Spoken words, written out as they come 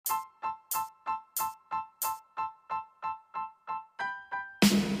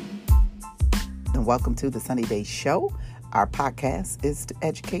and welcome to the Sunny Day Show. Our podcast is to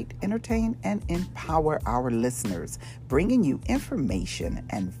educate, entertain, and empower our listeners, bringing you information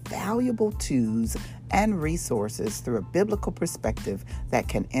and valuable tools and resources through a biblical perspective that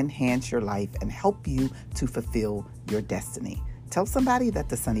can enhance your life and help you to fulfill your destiny. Tell somebody that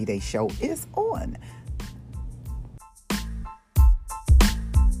the Sunny Day Show is on.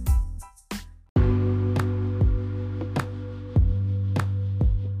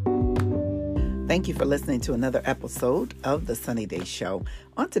 Thank you for listening to another episode of the Sunny Day Show.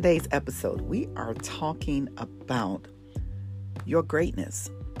 On today's episode, we are talking about your greatness.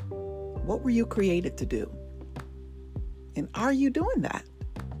 What were you created to do? And are you doing that?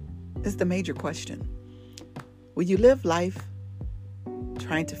 Is the major question. Will you live life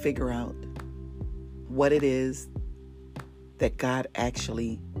trying to figure out what it is that God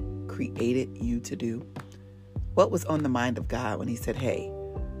actually created you to do? What was on the mind of God when he said, hey,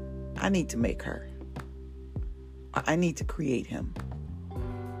 I need to make her. I need to create him.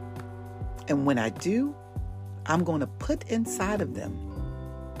 And when I do, I'm going to put inside of them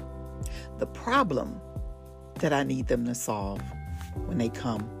the problem that I need them to solve when they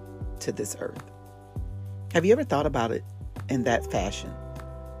come to this earth. Have you ever thought about it in that fashion?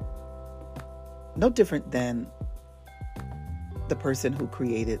 No different than the person who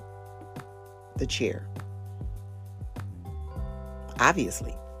created the chair.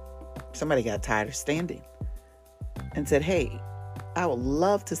 Obviously, somebody got tired of standing and said, hey, I would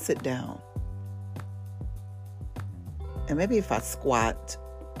love to sit down. And maybe if I squat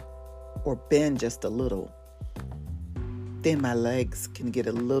or bend just a little, then my legs can get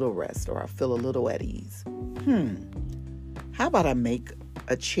a little rest or I feel a little at ease. How about I make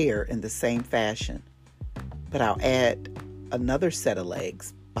a chair in the same fashion, but I'll add another set of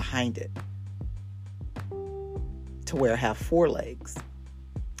legs behind it to where I have 4 legs.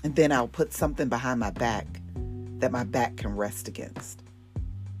 And then I'll put something behind my back that my back can rest against.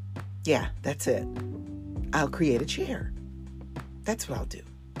 Yeah, that's it. I'll create a chair. That's what I'll do.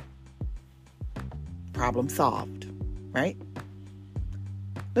 Problem solved, right?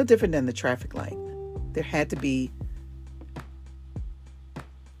 No different than the traffic light. There had to be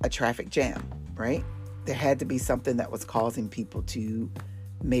a traffic jam, right? There had to be something that was causing people to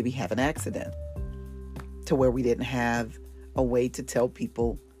maybe have an accident, to where we didn't have a way to tell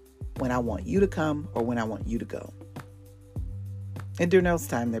people when I want you to come or when I want you to go. And during those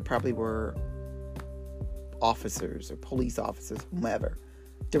times, there probably were officers or police officers, whomever,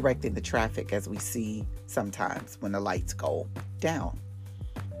 directing the traffic, as we see sometimes when the lights go down.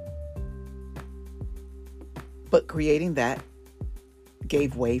 But creating that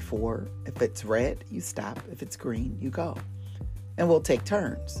gave way for, if it's red, you stop. If it's green, you go. And we'll take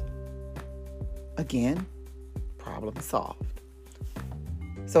turns. Again, problem solved.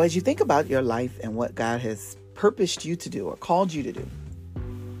 So as you think about your life and what God has purposed you to do or called you to do,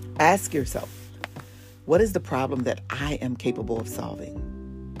 ask yourself, what is the problem that I am capable of solving?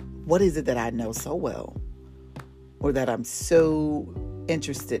 What is it that I know so well, or that I'm so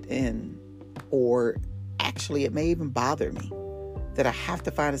interested in, or actually it may even bother me, that I have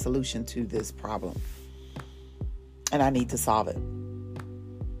to find a solution to this problem and I need to solve it?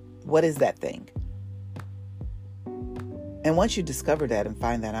 What is that thing? And once you discover that and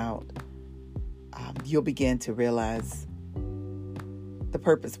find that out, you'll begin to realize the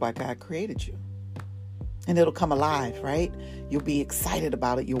purpose why God created you. And it'll come alive, right? You'll be excited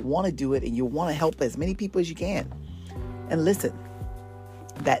about it. You'll want to do it, and you'll want to help as many people as you can. And listen,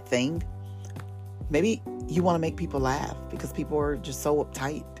 that thing, maybe you want to make people laugh because people are just so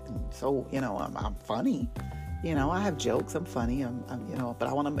uptight. And so, I'm funny. I have jokes. I'm funny. But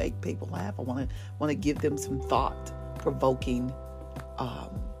I want to make people laugh. I want to give them some thought-provoking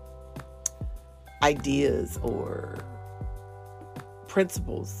ideas or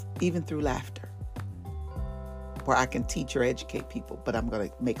principles, even through laughter, where I can teach or educate people, but I'm going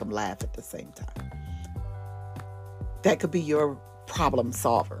to make them laugh at the same time. That could be your problem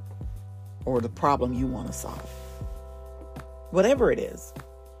solver or the problem you want to solve. Whatever it is,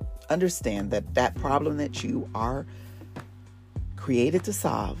 understand that that problem that you are created to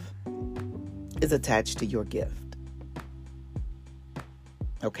solve is attached to your gift.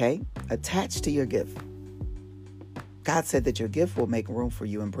 Okay? Attached to your gift. God said that your gift will make room for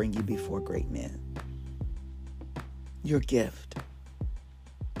you and bring you before great men. Your gift.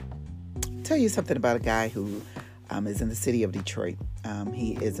 I'll tell you something about a guy who is in the city of Detroit.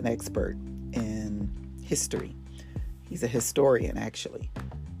 He is an expert in history. He's a historian, actually.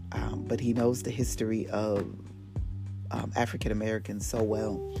 But he knows the history of African Americans so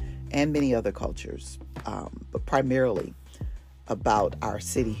well, and many other cultures, but primarily about our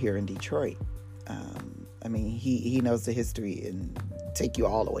city here in Detroit. He knows the history and take you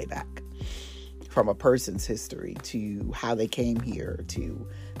all the way back from a person's history to how they came here, to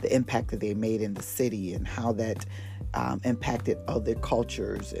the impact that they made in the city and how that impacted other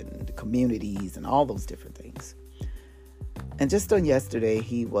cultures and communities and all those different things. And just on yesterday,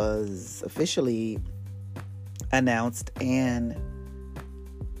 he was officially announced and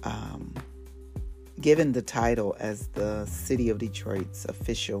given the title as the City of Detroit's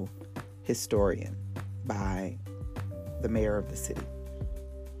official historian by the mayor of the city.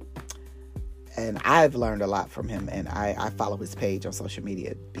 And I've learned a lot from him, and I follow his page on social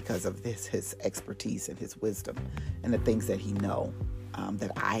media because of his expertise and his wisdom and the things that he knows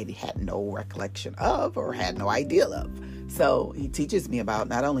that I had no recollection of or had no idea of. So he teaches me about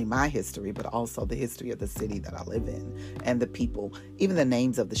not only my history, but also the history of the city that I live in and the people, even the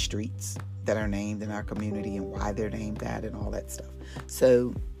names of the streets that are named in our community and why they're named that and all that stuff.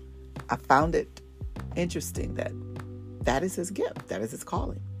 So I found it interesting that is his gift. That is his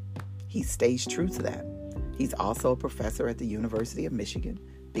calling. He stays true to that. He's also a professor at the University of Michigan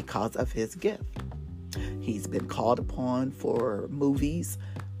because of his gift. He's been called upon for movies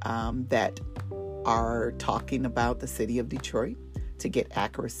that are talking about the city of Detroit to get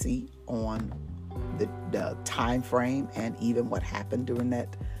accuracy on the time frame and even what happened during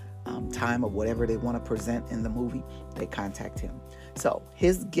that time of whatever they want to present in the movie. They contact him. So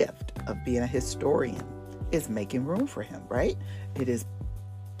his gift of being a historian is making room for him, right? It is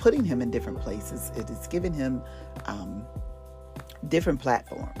putting him in different places. It is giving him different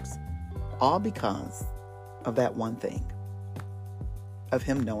platforms, all because of that one thing, of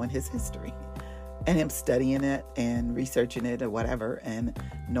him knowing his history and him studying it and researching it or whatever, and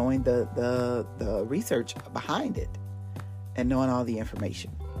knowing the research behind it and knowing all the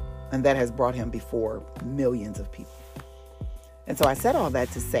information. And that has brought him before millions of people. And so I said all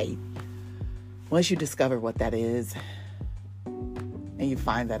that to say, once you discover what that is and you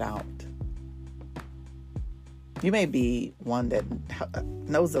find that out, you may be one that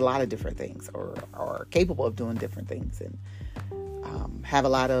knows a lot of different things or are capable of doing different things and have a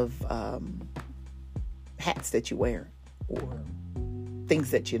lot of hats that you wear or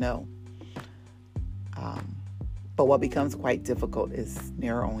things that you know. But what becomes quite difficult is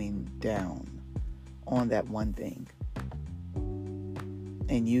narrowing down on that one thing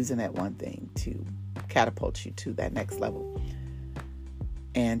and using that one thing to catapult you to that next level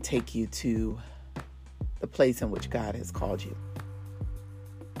and take you to the place in which God has called you,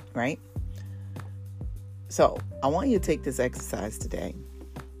 right? So I want you to take this exercise today,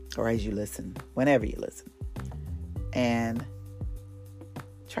 or as you listen, whenever you listen, and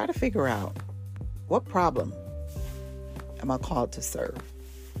try to figure out, what problem am I called to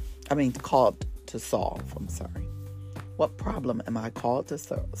called to solve? I'm sorry. What problem am I called to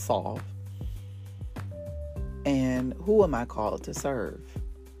solve? And who am I called to serve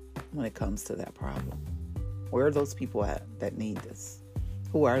when it comes to that problem? Where are those people at that need this?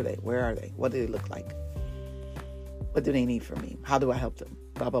 Who are they? Where are they? What do they look like? What do they need from me? How do I help them?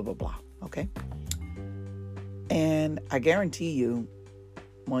 Blah, blah, blah, blah. Okay? And I guarantee you,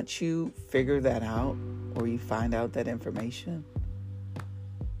 once you figure that out or you find out that information,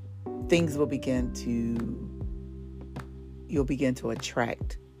 things will begin to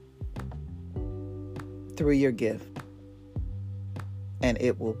attract through your gift. And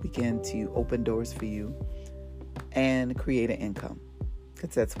it will begin to open doors for you and create an income,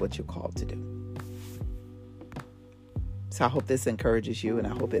 because that's what you're called to do. So I hope this encourages you, and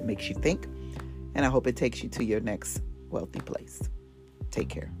I hope it makes you think, and I hope it takes you to your next wealthy place. Take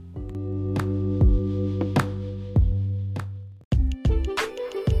care.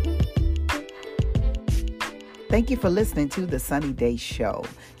 Thank you for listening to The Sunny Day Show.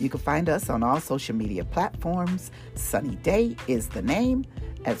 You can find us on all social media platforms. Sunny Day is the name,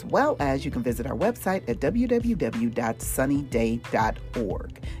 as well as you can visit our website at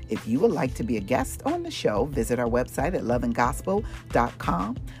www.sunnyday.org. If you would like to be a guest on the show, visit our website at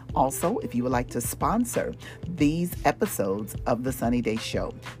loveandgospel.com. Also, if you would like to sponsor these episodes of The Sunny Day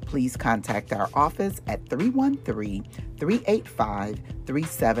Show, please contact our office at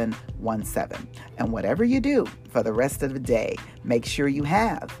 313-385-3717. And whatever you do for the rest of the day, make sure you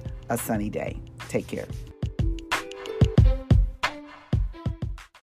have a sunny day. Take care.